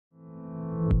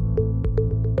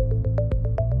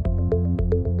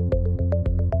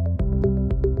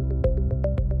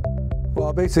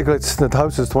Well, basically, the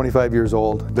house is 25 years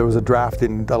old. There was a draft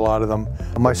in a lot of them.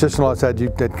 My sister-in-law's had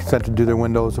sent to do their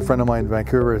windows. A friend of mine in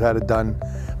Vancouver had it done.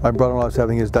 My brother-in-law's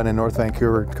having his done in North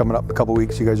Vancouver, coming up in a couple of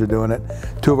weeks. You guys are doing it.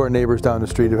 Two of our neighbors down the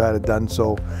street have had it done,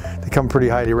 so they come pretty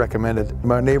highly recommended.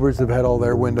 My neighbors have had all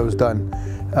their windows done.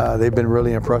 They've been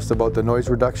really impressed about the noise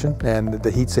reduction and the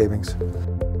heat savings.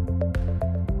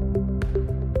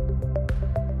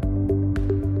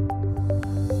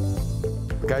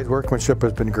 Guys' workmanship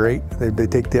has been great. They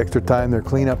take the extra time. They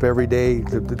clean up every day.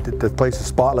 The place is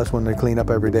spotless when they clean up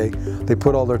every day. They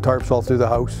put all their tarps all through the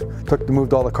house.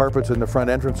 Moved all the carpets in the front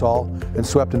entrance hall and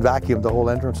swept and vacuumed the whole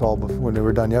entrance hall when they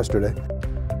were done yesterday.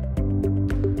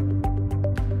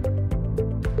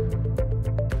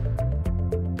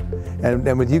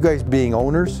 And with you guys being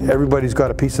owners, everybody's got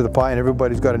a piece of the pie and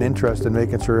everybody's got an interest in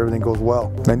making sure everything goes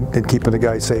well and keeping the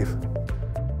guys safe.